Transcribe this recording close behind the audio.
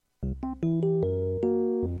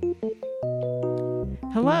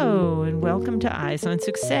Hello, and welcome to Eyes on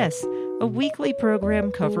Success, a weekly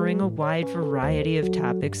program covering a wide variety of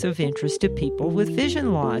topics of interest to people with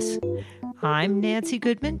vision loss. I'm Nancy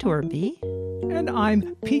Goodman Torpy. And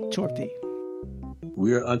I'm Pete Torpy.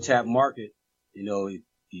 We're an untapped market. You know,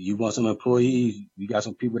 you want some employees, you got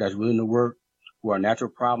some people that's willing to work, who are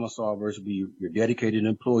natural problem solvers, you're dedicated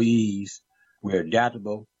employees, we're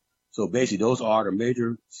adaptable. So basically, those are the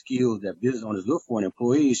major skills that business owners look for in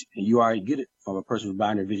employees, and you already get it from a person who's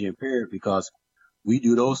blind or vision impaired because we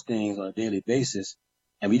do those things on a daily basis,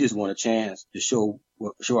 and we just want a chance to show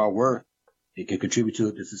our worth. It can contribute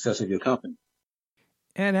to the success of your company.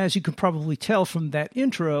 And as you can probably tell from that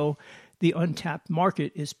intro, the untapped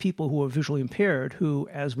market is people who are visually impaired, who,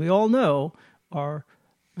 as we all know, are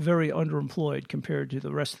very underemployed compared to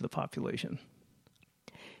the rest of the population.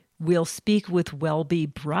 We'll speak with Welby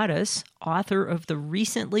Broaddus, author of the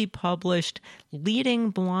recently published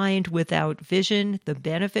Leading Blind Without Vision, The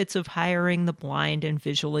Benefits of Hiring the Blind and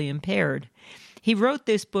Visually Impaired. He wrote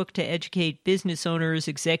this book to educate business owners,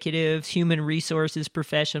 executives, human resources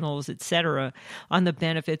professionals, etc., on the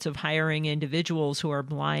benefits of hiring individuals who are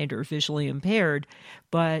blind or visually impaired,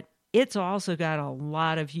 but it's also got a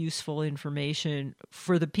lot of useful information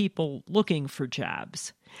for the people looking for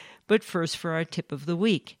jobs. But first, for our tip of the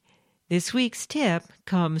week. This week's tip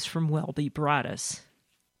comes from Welby Broaddus.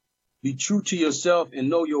 Be true to yourself and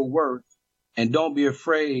know your worth, and don't be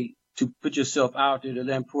afraid to put yourself out there to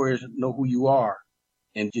let employers know who you are,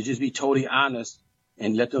 and to just be totally honest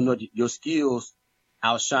and let them know that your skills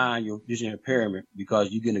outshine your vision impairment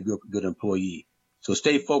because you're getting a good employee. So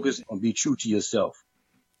stay focused and be true to yourself.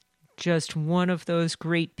 Just one of those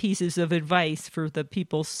great pieces of advice for the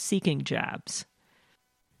people seeking jobs.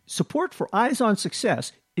 Support for Eyes on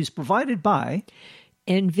Success is provided by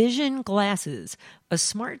Envision Glasses, a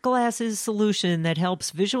smart glasses solution that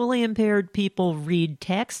helps visually impaired people read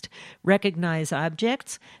text, recognize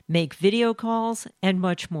objects, make video calls, and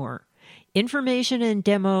much more. Information and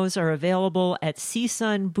demos are available at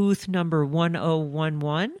CSUN booth number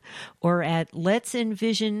 1011 or at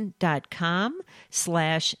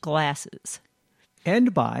letsenvision.com/glasses.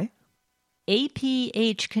 And by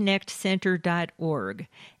APHConnectCenter.org,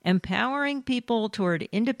 empowering people toward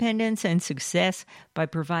independence and success by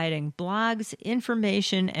providing blogs,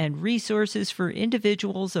 information, and resources for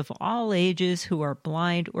individuals of all ages who are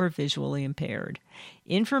blind or visually impaired.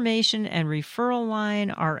 Information and referral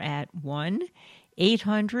line are at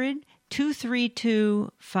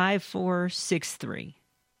 1-800-232-5463.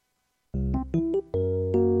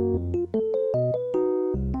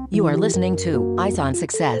 You are listening to Eyes on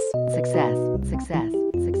Success. Success, success,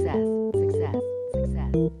 success, success,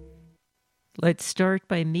 success. Let's start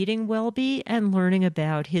by meeting Welby and learning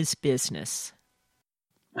about his business.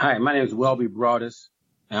 Hi, my name is Welby Broaddus,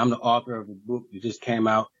 and I'm the author of a book that just came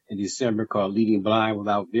out in December called Leading Blind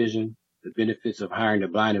Without Vision, The Benefits of Hiring the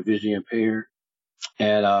Blind and Visually Impaired.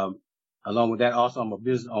 And along with that, also, I'm a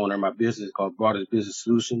business owner. My business is called Broaddus Business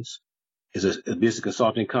Solutions. It's a business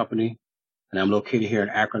consulting company, and I'm located here in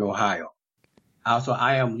Akron, Ohio. Also,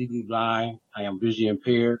 I am legally blind. I am visually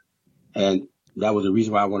impaired, and that was the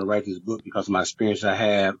reason why I want to write this book, because of my experience I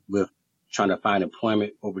had with trying to find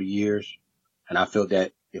employment over the years. And I felt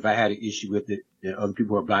that if I had an issue with it, then other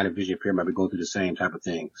people who are blind and visually impaired might be going through the same type of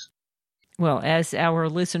things. Well, as our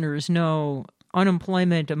listeners know,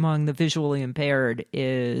 unemployment among the visually impaired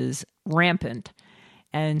is rampant.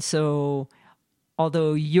 And so,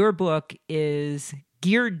 although your book is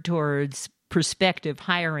geared towards prospective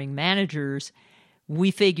hiring managers,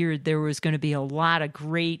 we figured there was going to be a lot of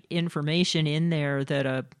great information in there that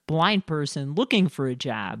a blind person looking for a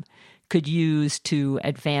job could use to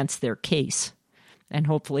advance their case and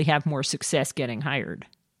hopefully have more success getting hired.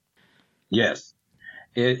 Yes.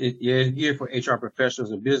 It's geared for HR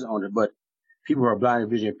professionals and business owners, but people who are blind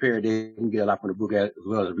and visually impaired, they can get a lot from the book as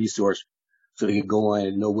well as a resource, so they can go in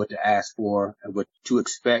and know what to ask for and what to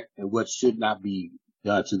expect and what should not be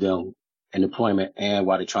done to them in employment and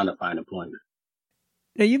while they're trying to find employment.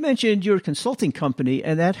 Now, you mentioned your consulting company,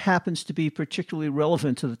 and that happens to be particularly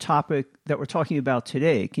relevant to the topic that we're talking about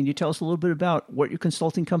today. Can you tell us a little bit about what your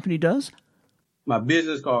consulting company does? My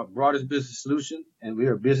business is called Broaddus Business Solutions, and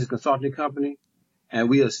we're a business consulting company, and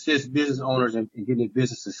we assist business owners in getting their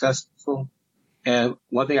business successful. And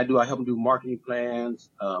one thing I do, I help them do marketing plans.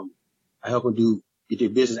 I help them get their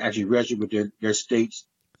business actually registered with their state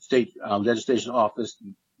legislation office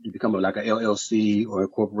to become like a LLC or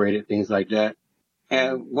incorporated, things like that.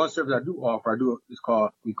 And one service I do offer,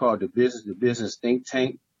 we call it the business think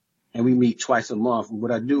tank. And we meet twice a month. And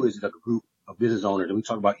what I do is like a group of business owners, and we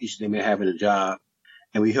talk about issues they may have in a job.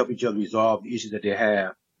 and we help each other resolve the issues that they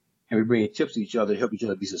have, and we bring tips to each other to help each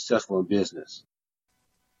other be successful in business.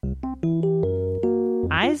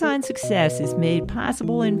 Eyes on Success is made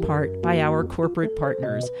possible in part by our corporate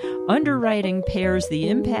partners. Underwriting pairs the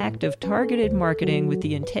impact of targeted marketing with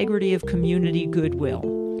the integrity of community goodwill.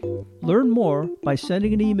 Learn more by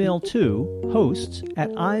sending an email to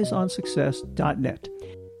hosts@eyesonsuccess.net.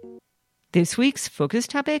 This week's focus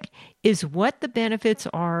topic is what the benefits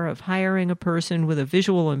are of hiring a person with a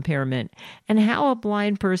visual impairment and how a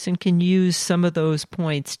blind person can use some of those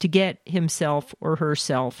points to get himself or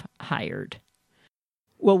herself hired.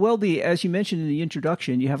 Well, Welby, as you mentioned in the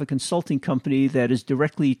introduction, you have a consulting company that is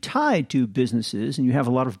directly tied to businesses, and you have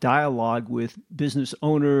a lot of dialogue with business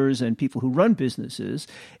owners and people who run businesses,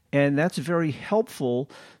 and that's very helpful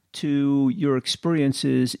to your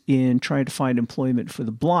experiences in trying to find employment for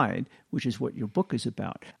the blind, which is what your book is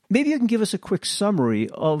about. Maybe you can give us a quick summary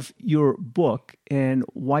of your book and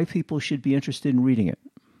why people should be interested in reading it.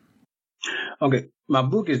 Okay. My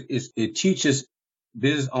book it teaches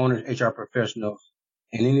business owners, HR professionals,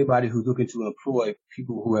 and anybody who's looking to employ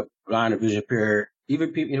people who have blind or vision impaired,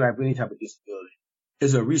 even people anybody with any type of disability.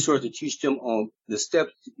 It's a resource to teach them on the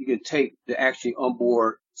steps you can take to actually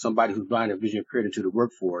onboard somebody who's blind or vision impaired into the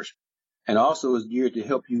workforce. And also is geared to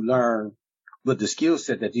help you learn what the skill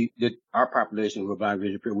set that our population who are blind or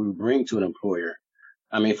vision impaired will bring to an employer.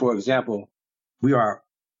 I mean, for example, we are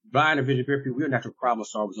blind or vision impaired people. We're natural problem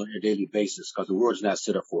solvers on a daily basis because the world is not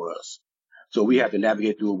set up for us. So we have to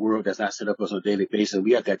navigate through a world that's not set up for us on a daily basis. And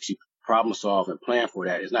we have to actually problem solve and plan for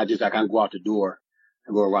that. It's not just like I can go out the door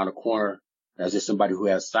and go around the corner as just somebody who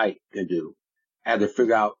has sight can do. I have to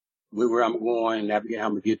figure out where I'm going, navigate how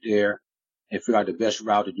I'm going to get there, and figure out the best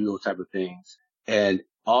route to do those type of things. And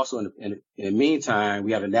also in the meantime,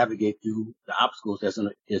 we have to navigate through the obstacles that's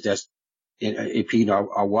impeding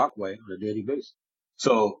our walkway on a daily basis.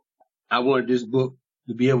 So I wanted this book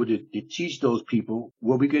to be able to teach those people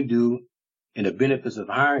what we can do and the benefits of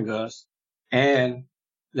hiring us, and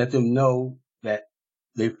let them know that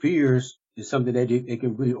their fears is something that they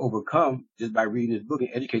can really overcome just by reading this book and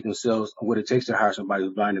educate themselves on what it takes to hire somebody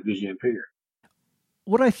who's blind or vision impaired.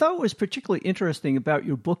 What I thought was particularly interesting about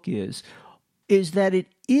your book is that it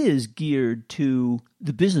is geared to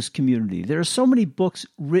the business community. There are so many books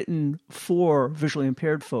written for visually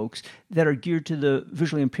impaired folks that are geared to the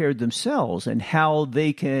visually impaired themselves and how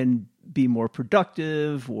they can be more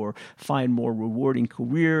productive or find more rewarding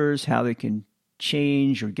careers, how they can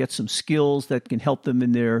change or get some skills that can help them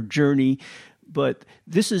in their journey. But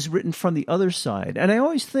this is written from the other side. And I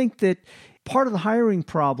always think that part of the hiring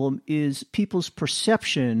problem is people's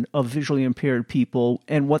perception of visually impaired people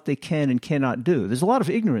and what they can and cannot do. There's a lot of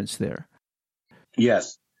ignorance there.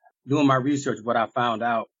 Yes. Doing my research, what I found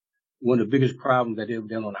out, one of the biggest problems that they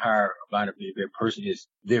don't hire a blind or vision impaired person is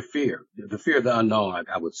their fear, the fear of the unknown,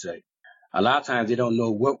 I would say. A lot of times they don't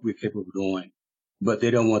know what we're capable of doing, but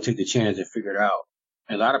they don't want to take the chance and figure it out.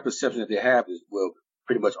 And a lot of perception that they have is, well,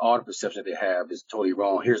 pretty much all the perception that they have is totally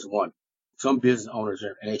wrong. Here's one. Some business owners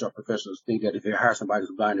and HR professionals think that if they hire somebody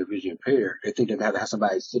who's blind or vision impaired, they think they have to have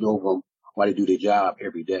somebody sit over them while they do their job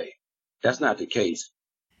every day. That's not the case.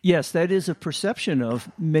 Yes, that is a perception of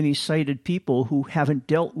many sighted people who haven't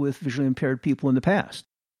dealt with visually impaired people in the past.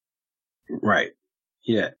 Right.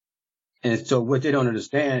 Yeah. And so what they don't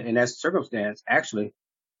understand in that circumstance, actually,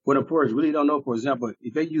 what employers really don't know, for example,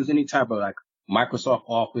 if they use any type of like Microsoft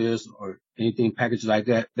Office or anything packages like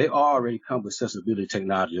that, they already come with accessibility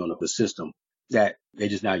technology on the system that they're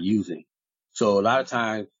just not using. So a lot of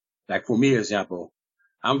times, like for me, example,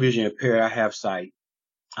 I'm vision impaired. I have sight.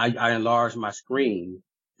 I enlarge my screen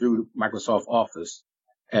through Microsoft Office.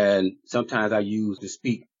 And sometimes I use to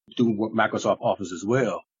speak through Microsoft Office as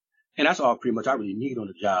well. And that's all pretty much I really need on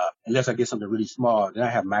the job. Unless I get something really small, then I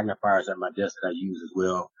have magnifiers at my desk that I use as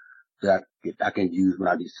well that I can use when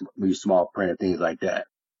I do really small print and things like that.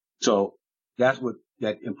 So that's what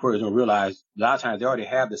that employers don't realize. A lot of times they already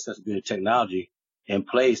have the accessibility technology in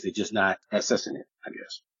place. They're just not accessing it, I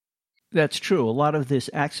guess. That's true. A lot of this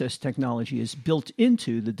access technology is built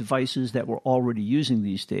into the devices that we're already using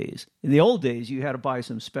these days. In the old days, you had to buy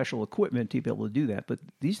some special equipment to be able to do that. But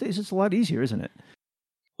these days, it's a lot easier, isn't it?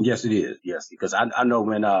 Yes, it is. Yes, because I know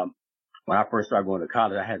when I first started going to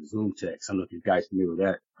college, I had ZoomText. I don't know if you guys are familiar with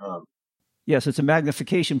that. Yes, it's a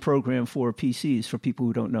magnification program for PCs for people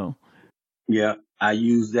who don't know. Yeah, I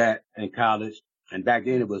used that in college. And back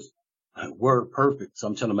then it was WordPerfect. So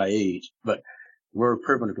I'm telling my age, but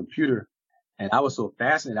WordPerfect on the computer. And I was so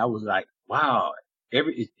fascinated. I was like, wow,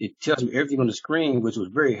 it tells me everything on the screen, which was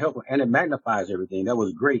very helpful. And it magnifies everything. That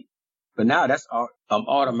was great. But now that's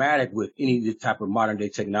automatic with any type of modern day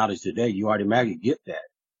technology today. You automatically get that.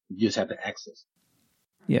 You just have to access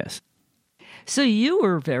it. Yes. So you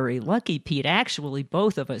were very lucky, Pete. Actually,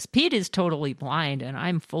 both of us. Pete is totally blind and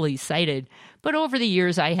I'm fully sighted. But over the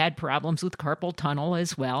years, I had problems with carpal tunnel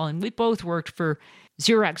as well. And we both worked for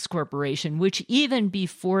Xerox Corporation, which even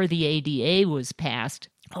before the ADA was passed,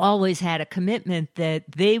 always had a commitment that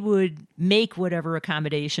they would make whatever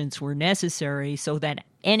accommodations were necessary so that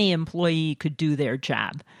any employee could do their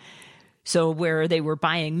job. So where they were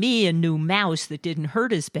buying me a new mouse that didn't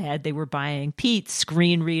hurt as bad, they were buying Pete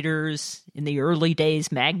screen readers, in the early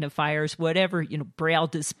days, magnifiers, whatever, braille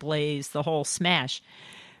displays, the whole smash.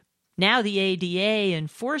 Now the ADA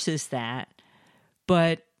enforces that.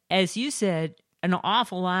 But as you said, an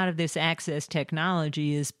awful lot of this access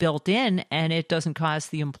technology is built in and it doesn't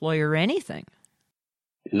cost the employer anything.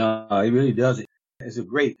 No, it really doesn't. It's a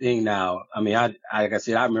great thing now. I mean, like I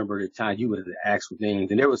said, I remember the time you would have asked for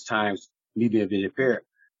things, and there was times, me being visually impaired,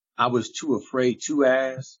 I was too afraid to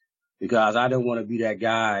ask because I didn't want to be that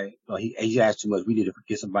guy. He asked too much. We need to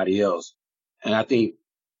get somebody else. And I think,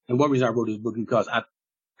 and one reason I wrote this book, because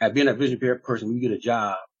I've been a vision impaired person. When you get a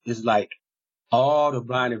job, it's like all the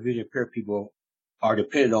blind and vision impaired people are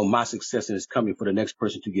dependent on my success, and it's coming for the next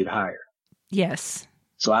person to get hired. Yes.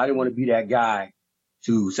 So I didn't want to be that guy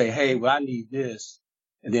to say, hey, well, I need this.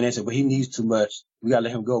 And then they said, well, he needs too much. We got to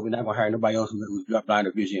let him go. We're not going to hire nobody else who's blind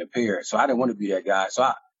or vision impaired. So I didn't want to be that guy.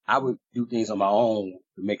 So I would do things on my own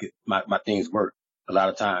to make it my things work a lot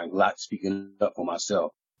of times, a lot speaking up for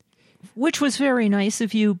myself. Which was very nice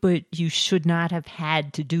of you, but you should not have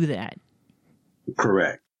had to do that.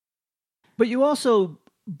 Correct. But you also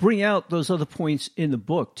bring out those other points in the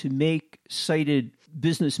book to make sighted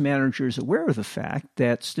business managers aware of the fact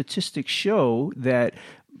that statistics show that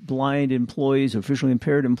blind employees or visually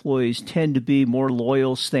impaired employees tend to be more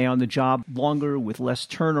loyal, stay on the job longer with less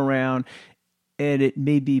turnaround. And it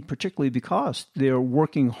may be particularly because they're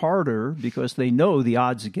working harder because they know the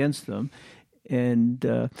odds against them. And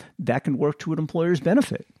that can work to an employer's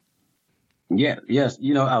benefit. Yeah, yes.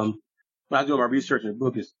 When I do my research in the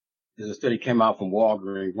book, there's a study came out from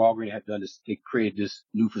Walgreens. Walgreens had done this. They created this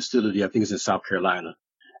new facility. I think it's in South Carolina.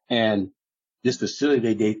 And this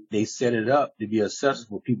facility, they set it up to be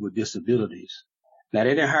accessible for people with disabilities. Now,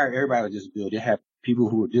 they didn't hire everybody with disability. They had people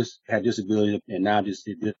who had disability and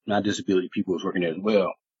non-disability people was working there as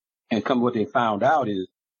well. And what they found out is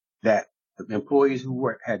that the employees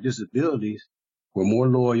who had disabilities were more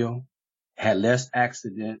loyal, had less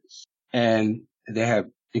accidents, and they had, I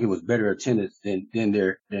think it was better attendance than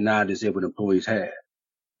their non-disabled employees had.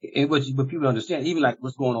 But people understand, even like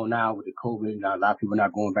what's going on now with the COVID, a lot of people are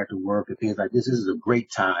not going back to work and things like this. This is a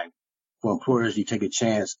great time for employers to take a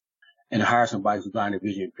chance and hire somebody who's blind and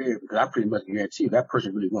vision impaired, because I pretty much guarantee if that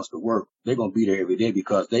person really wants to work, they're going to be there every day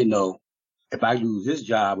because they know if I lose this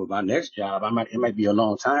job or my next job, it might be a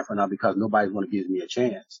long time from now because nobody's going to give me a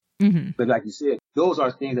chance. Mm-hmm. But like you said, those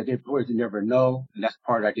are things that the employers never know, and that's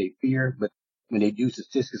part of their fear. But when they do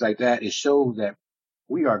statistics like that, it shows that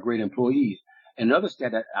we are great employees. And another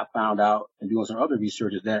stat that I found out and doing some other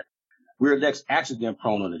research is that we're less accident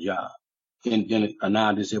prone on the job than a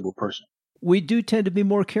non-disabled person. We do tend to be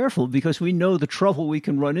more careful because we know the trouble we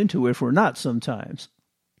can run into if we're not sometimes.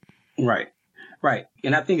 Right.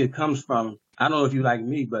 And I think it comes from, I don't know if you like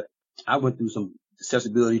me, but I went through some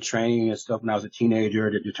accessibility training and stuff when I was a teenager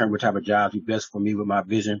to determine what type of jobs would be best for me with my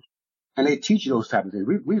vision. And they teach you those type of things.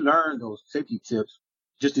 We learn those safety tips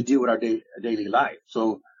just to deal with our daily life.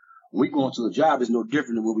 So we going to a job is no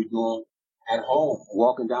different than what we're doing at home,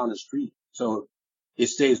 walking down the street. So it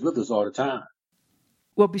stays with us all the time.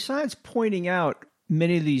 Well, besides pointing out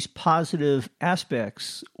many of these positive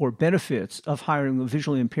aspects or benefits of hiring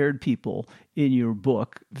visually impaired people in your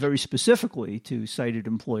book, very specifically to sighted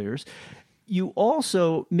employers, you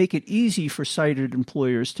also make it easy for sighted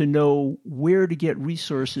employers to know where to get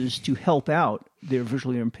resources to help out their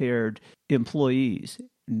visually impaired employees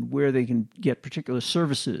and where they can get particular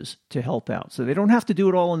services to help out. So they don't have to do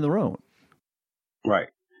it all on their own. Right.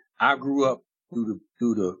 I grew up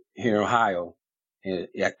here in Ohio. And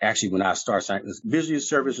actually, when I started signing, it's Visual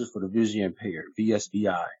Services for the Visually Impaired,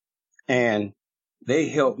 VSVI. And they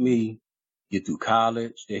helped me get through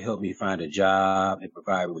college. They helped me find a job. They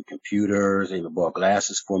provided me with computers. They even bought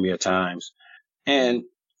glasses for me at times. And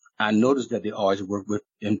I noticed that they always worked with,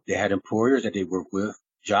 and they had employers that they worked with,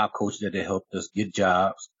 job coaches that they helped us get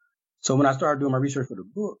jobs. So when I started doing my research for the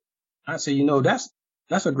book, I said,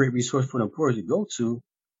 that's a great resource for the employers to go to,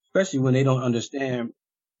 especially when they don't understand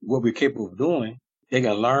what we're capable of doing. They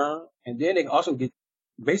can learn, and then they can also get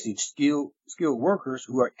basically skilled workers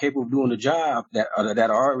who are capable of doing the job that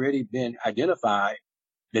are already been identified,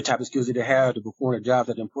 the type of skills that they have to perform the jobs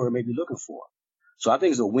that the employer may be looking for. So I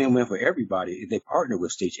think it's a win-win for everybody if they partner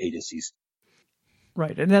with state agencies.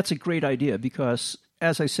 Right. And that's a great idea because,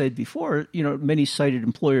 as I said before, many sighted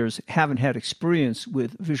employers haven't had experience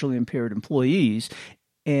with visually impaired employees.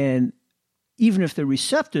 And even if they're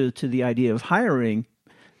receptive to the idea of hiring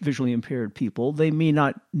visually impaired people, they may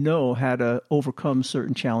not know how to overcome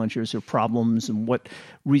certain challenges or problems and what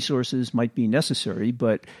resources might be necessary.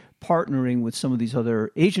 But partnering with some of these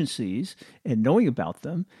other agencies and knowing about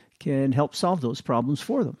them can help solve those problems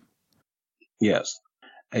for them. Yes,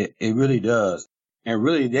 it really does. And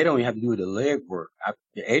really, they don't even have to do the legwork.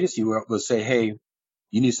 The agency will say, hey,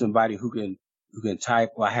 you need somebody who can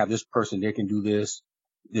type, or I have this person, they can do this.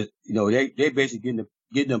 They basically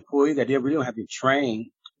getting the employee that they really don't have to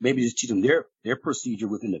train, maybe just teach them their procedure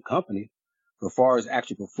within the company. But as far as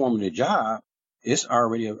actually performing the job, it's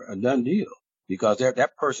already a done deal because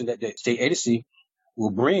that person that the state agency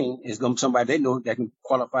will bring is going to be somebody they know that can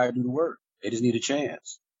qualify to do the work. They just need a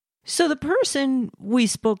chance. So the person we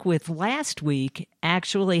spoke with last week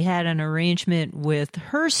actually had an arrangement with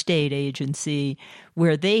her state agency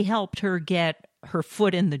where they helped her get her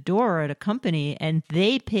foot in the door at a company, and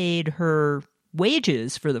they paid her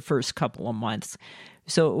wages for the first couple of months.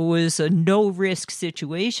 So it was a no-risk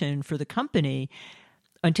situation for the company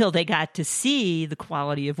until they got to see the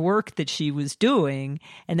quality of work that she was doing.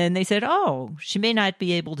 And then they said, oh, she may not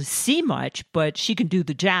be able to see much, but she can do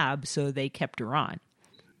the job. So they kept her on.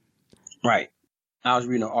 Right. I was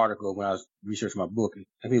reading an article when I was researching my book.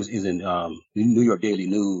 I think it was in the New York Daily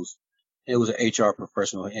News. It was an HR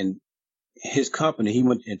professional, and his company, he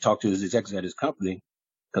went and talked to his executives at his company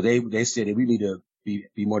because they said that we need to be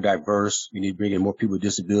more diverse. We need to bring in more people with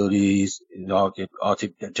disabilities and all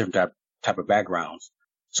different type of backgrounds.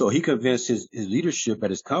 So he convinced his leadership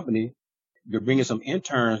at his company to bring in some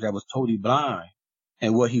interns that was totally blind.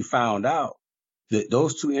 And what he found out, that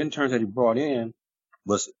those 2 interns that he brought in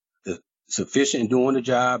was sufficient in doing the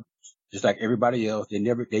job, just like everybody else. They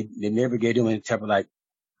never gave them any type of like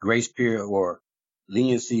grace period or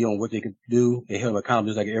leniency on what they could do. They held them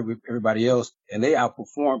accountable just like everybody else, and they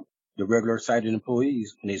outperformed the regular sighted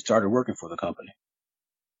employees when they started working for the company.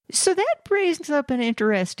 So that brings up an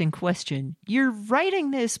interesting question. You're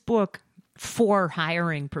writing this book for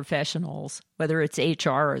hiring professionals, whether it's HR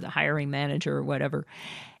or the hiring manager or whatever.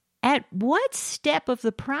 At what step of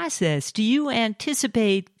the process do you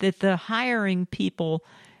anticipate that the hiring people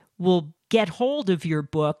will get hold of your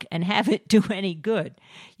book and have it do any good?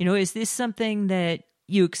 Is this something that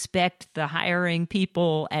you expect the hiring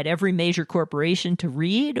people at every major corporation to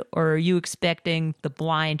read, or are you expecting the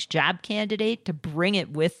blind job candidate to bring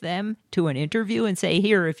it with them to an interview and say,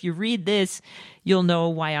 here, if you read this, you'll know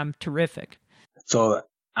why I'm terrific? So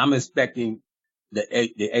I'm expecting the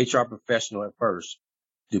HR professional at first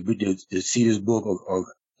to see this book or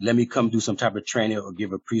let me come do some type of training or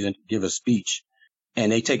give a speech. And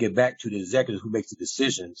they take it back to the executives who makes the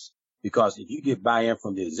decisions. Because if you get buy-in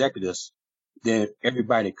from the executives, then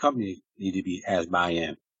everybody in the company need to be as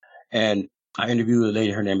buy-in. And I interviewed a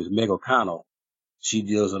lady, her name is Meg O'Connell. She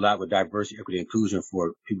deals a lot with diversity, equity, and inclusion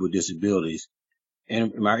for people with disabilities.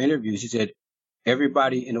 And in my interview, she said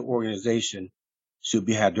everybody in the organization should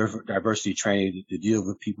have diversity training to deal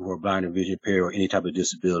with people who are blind and vision impaired or any type of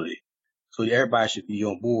disability. So everybody should be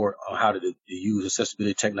on board on how to use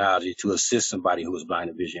accessibility technology to assist somebody who is blind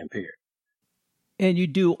and vision impaired. And you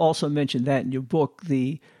do also mention that in your book,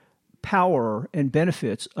 the power and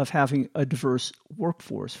benefits of having a diverse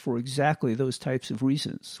workforce for exactly those types of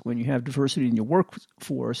reasons. When you have diversity in your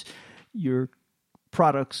workforce, your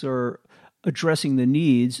products are addressing the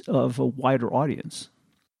needs of a wider audience.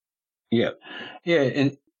 Yeah.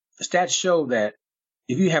 And stats show that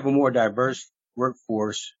if you have a more diverse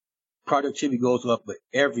workforce, productivity goes up with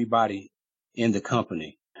everybody in the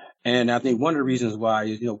company. And I think one of the reasons why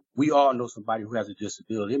is, we all know somebody who has a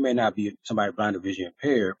disability. It may not be somebody blind or vision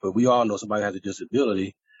impaired, but we all know somebody who has a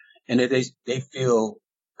disability, and that they feel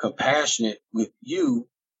compassionate with you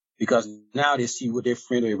because now they see what their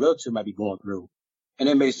friend or their relative might be going through. And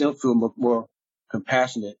it makes them feel more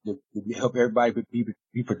compassionate to help everybody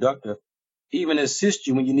be productive, even assist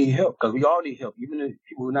you when you need help, because we all need help. Even the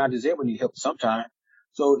people who are not disabled need help sometimes.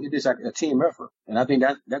 So it is like a team effort. And I think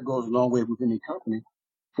that goes a long way within the company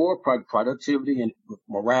for productivity and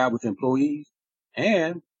morale with employees,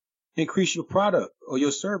 and increase your product or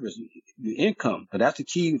your service, your income. And that's the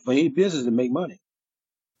key for any business to make money.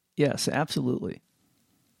 Yes, absolutely.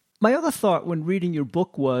 My other thought when reading your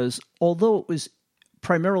book was, although it was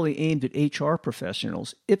primarily aimed at HR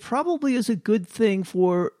professionals, it probably is a good thing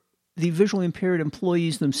for the visually impaired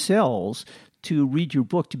employees themselves to read your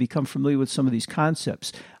book to become familiar with some of these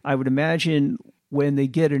concepts. I would imagine when they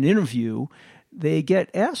get an interview, they get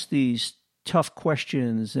asked these tough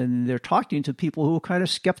questions and they're talking to people who are kind of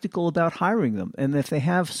skeptical about hiring them. And if they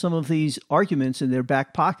have some of these arguments in their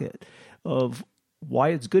back pocket of why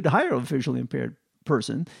it's good to hire a visually impaired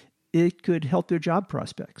person, it could help their job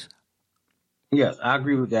prospects. Yes, I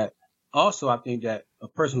agree with that. Also, I think that a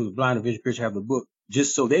person who's blind or visually impaired should have a book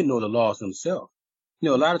just so they know the laws themselves. A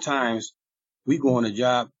lot of times we go on a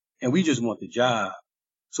job and we just want the job.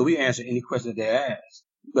 So we answer any question that they ask.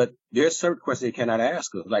 But there's certain questions they cannot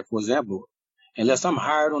ask us. Like, for example, unless I'm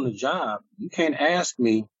hired on the job, you can't ask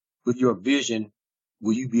me with your vision,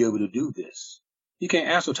 will you be able to do this? You can't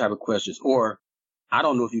ask those type of questions. Or, I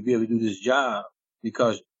don't know if you'll be able to do this job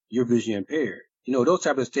because you're visually impaired. Those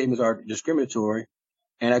type of statements are discriminatory,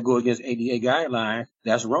 and that goes against ADA guidelines.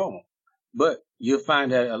 That's wrong. But you'll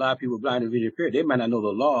find that a lot of people blind and visually impaired, they might not know the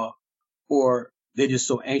law, or they're just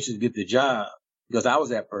so anxious to get the job, because I was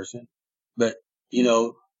that person. But,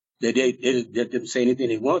 they say anything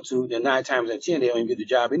they want to, then 9 times out of 10, they don't even get the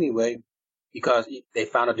job anyway, because they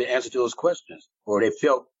found out the answer to those questions, or they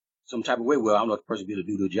felt some type of way, well, I don't know if the person will be able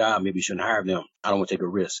to do the job, maybe you shouldn't hire them. I don't want to take a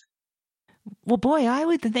risk. Well, boy, I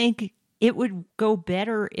would think it would go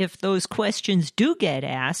better if those questions do get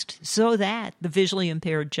asked so that the visually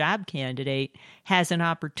impaired job candidate has an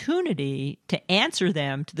opportunity to answer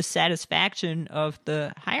them to the satisfaction of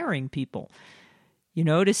the hiring people.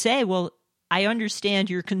 To say, well, I understand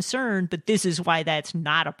your concern, but this is why that's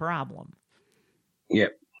not a problem. Yeah.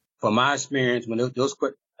 From my experience, when those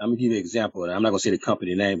questions, I'm going to give you an example. I'm not going to say the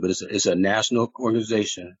company name, but it's a national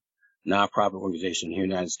organization, nonprofit organization here in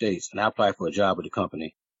the United States. And I applied for a job with the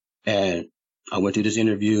company. And I went to this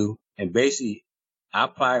interview, and basically I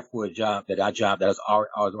applied for a job that I was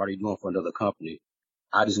already doing for another company.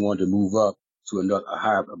 I just wanted to move up to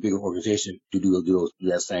a bigger organization to do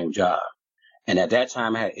that same job. And at that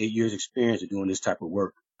time, I had 8 years experience of doing this type of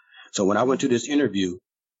work. So when I went to this interview,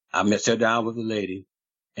 I sat down with a lady,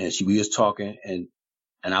 and we was talking, and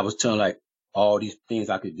I was telling like all these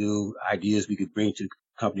things I could do, ideas we could bring to the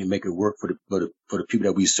company and make it work for the people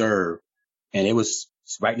that we serve. And it was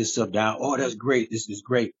writing this stuff down. Oh, that's great. This is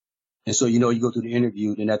great. And so, you go through the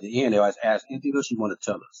interview, then at the end, they always ask, anything else you want to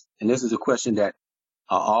tell us? And this is a question that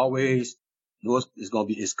I always know it's going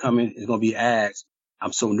to be asked.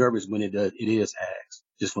 I'm so nervous when it is asked,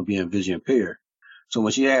 just from being visually impaired. So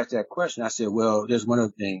when she asked that question, I said, well, there's one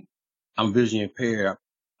other thing. I'm visually impaired.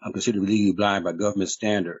 I'm considered legally blind by government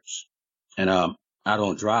standards. And I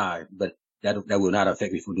don't drive, but that will not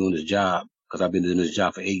affect me from doing this job, because I've been doing this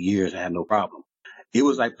job for 8 years and I have no problem. It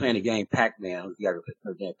was like playing the game Pac-Man. You got to play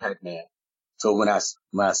the game Pac-Man. So when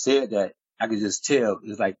I said that, I could just tell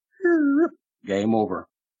it's like game over.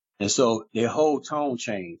 And so their whole tone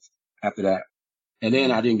changed after that. And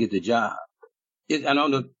then I didn't get the job. I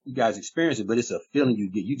don't know if you guys experience it, but it's a feeling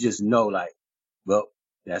you get. You just know, like, well,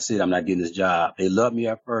 that's it. I'm not getting this job. They loved me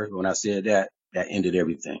at first, but when I said that ended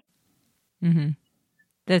everything. Mm-hmm.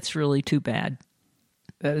 That's really too bad.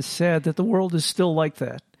 That is sad that the world is still like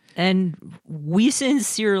that. And we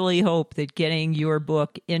sincerely hope that getting your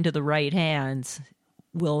book into the right hands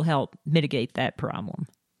will help mitigate that problem.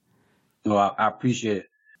 Well, I appreciate it.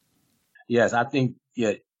 Yes, I think,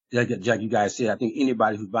 like you guys said, I think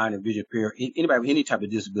anybody who's blind and visually impaired, anybody with any type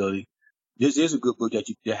of disability, this is a good book that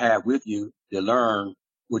you to have with you to learn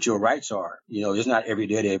what your rights are. It's not every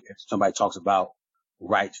day that somebody talks about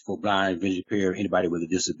rights for blind, visually impaired, anybody with a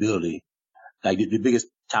disability. Like the biggest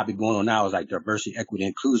topic going on now is like diversity, equity,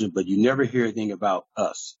 inclusion, but you never hear anything about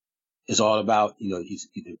us. It's all about,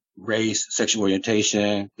 either race, sexual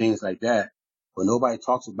orientation, things like that. But nobody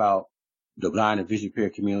talks about the blind and visually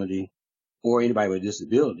impaired community or anybody with a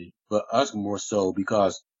disability, but us more so,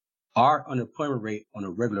 because our unemployment rate on a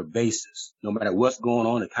regular basis, no matter what's going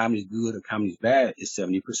on, the economy's good, the economy's bad, is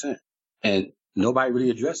 70%. And nobody really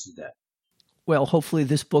addresses that. Well, hopefully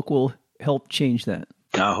this book will help change that.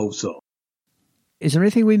 I hope so. Is there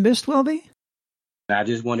anything we missed, Welby? I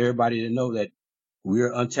just want everybody to know that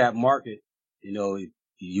we're an untapped market. If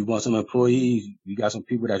you want some employees, you got some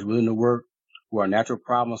people that's willing to work, who are natural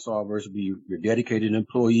problem solvers, we're dedicated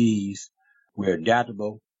employees, we're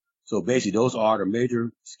adaptable. So basically, those are the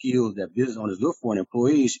major skills that business owners look for in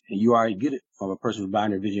employees, and you already get it from a person who's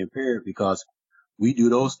blind or visually impaired, because we do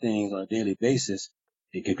those things on a daily basis.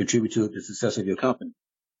 It can contribute to the success of your company.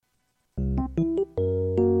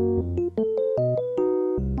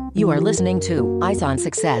 You are listening to Eyes on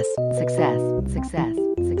Success. Success, success,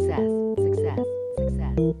 success, success,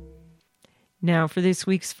 success. Now, for this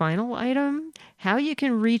week's final item, how you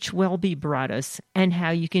can reach Welby Broaddus and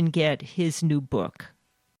how you can get his new book.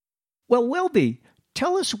 Well, Welby,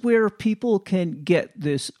 tell us where people can get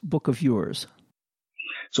this book of yours.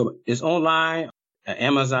 So it's online at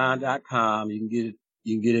Amazon.com. You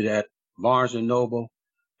can get it at Barnes and Noble,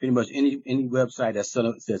 pretty much any website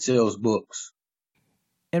that sells books.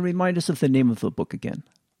 And remind us of the name of the book again.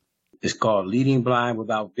 It's called Leading Blind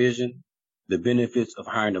Without Vision: The Benefits of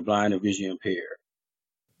Hiring the Blind and Vision Impaired.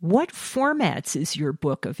 What formats is your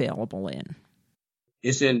book available in?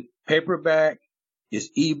 It's in paperback, it's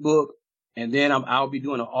ebook, and then I'll be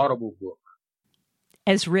doing an Audible book.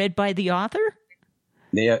 As read by the author?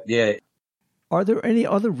 Yeah. Are there any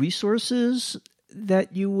other resources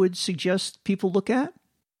that you would suggest people look at?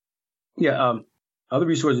 Yeah, other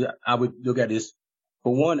resources I would look at is,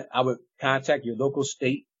 for one, I would contact your local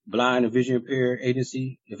state blind and vision impaired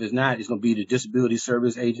agency. If it's not, it's going to be the Disability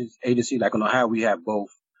Service Agency. Like in Ohio, we have both.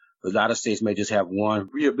 But a lot of states may just have one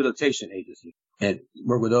rehabilitation agency. And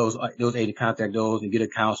work with those agencies, contact those and get a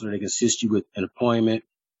counselor. They can assist you with employment,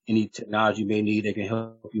 any technology you may need, they can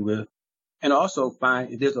help you with. And also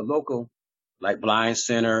find if there's a local, like Blind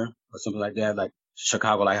Center or something like that, like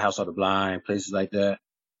Chicago Lighthouse of the Blind, places like that.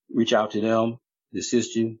 Reach out to them to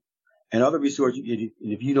assist you. And other resources,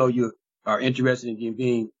 if you know you are interested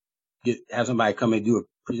in have somebody come and do a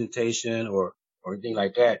presentation or anything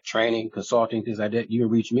like that, training, consulting, things like that, you can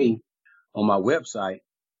reach me on my website,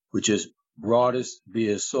 which is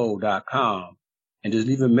broaddusbizsoul.com, and just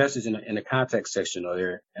leave a message in the contact section of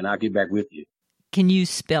there, and I'll get back with you. Can you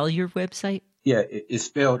spell your website? Yeah, it's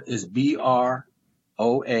spelled as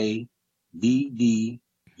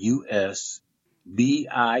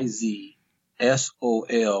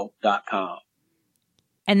BROADDUSBIZSOL.com.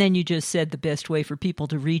 And then you just said the best way for people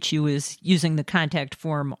to reach you is using the contact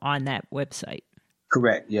form on that website.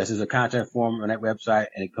 Correct. Yes, there's a contact form on that website,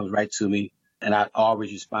 and it comes right to me, and I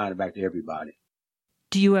always respond back to everybody.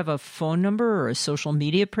 Do you have a phone number or a social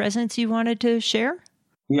media presence you wanted to share?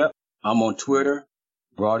 Yep. I'm on Twitter,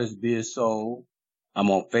 BroaddusBizSoul. I'm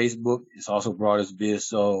on Facebook. It's also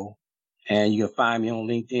BroaddusBizSoul. And you can find me on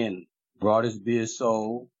LinkedIn,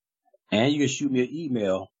 BroaddusBizSoul. And you can shoot me an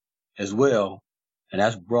email as well. And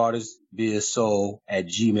that's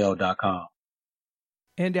BroaddusBizSoul@gmail.com.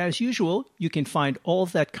 And as usual, you can find all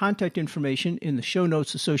of that contact information in the show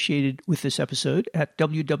notes associated with this episode at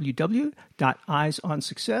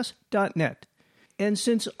www.eyesonsuccess.net. And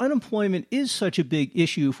since unemployment is such a big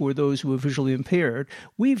issue for those who are visually impaired,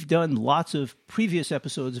 we've done lots of previous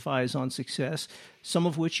episodes of Eyes on Success, some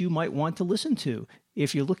of which you might want to listen to.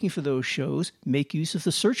 If you're looking for those shows, make use of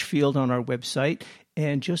the search field on our website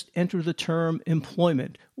and just enter the term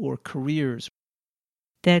employment or careers.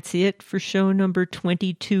 That's it for show number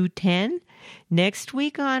 2210. Next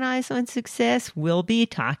week on Eyes on Success, we'll be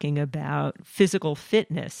talking about physical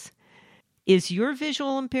fitness. Is your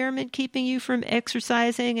visual impairment keeping you from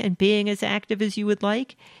exercising and being as active as you would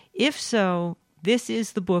like? If so, this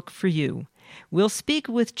is the book for you. We'll speak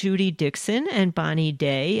with Judy Dixon and Bonnie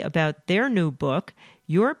Day about their new book,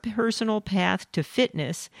 Your Personal Path to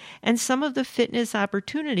Fitness, and some of the fitness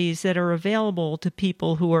opportunities that are available to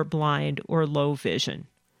people who are blind or low vision.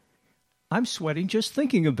 I'm sweating just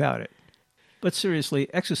thinking about it. But seriously,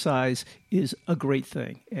 exercise is a great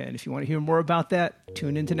thing. And if you want to hear more about that,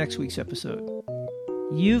 tune into next week's episode.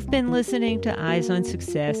 You've been listening to Eyes on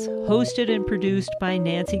Success, hosted and produced by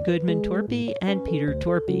Nancy Goodman Torpy and Peter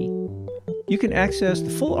Torpy. You can access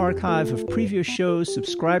the full archive of previous shows,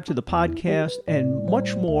 subscribe to the podcast, and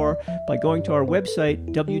much more by going to our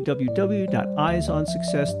website,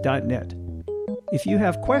 www.eyesonsuccess.net. If you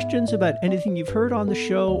have questions about anything you've heard on the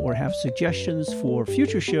show or have suggestions for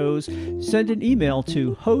future shows, send an email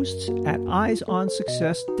to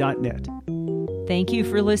hosts@eyesonsuccess.net. Thank you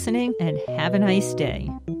for listening and have a nice day.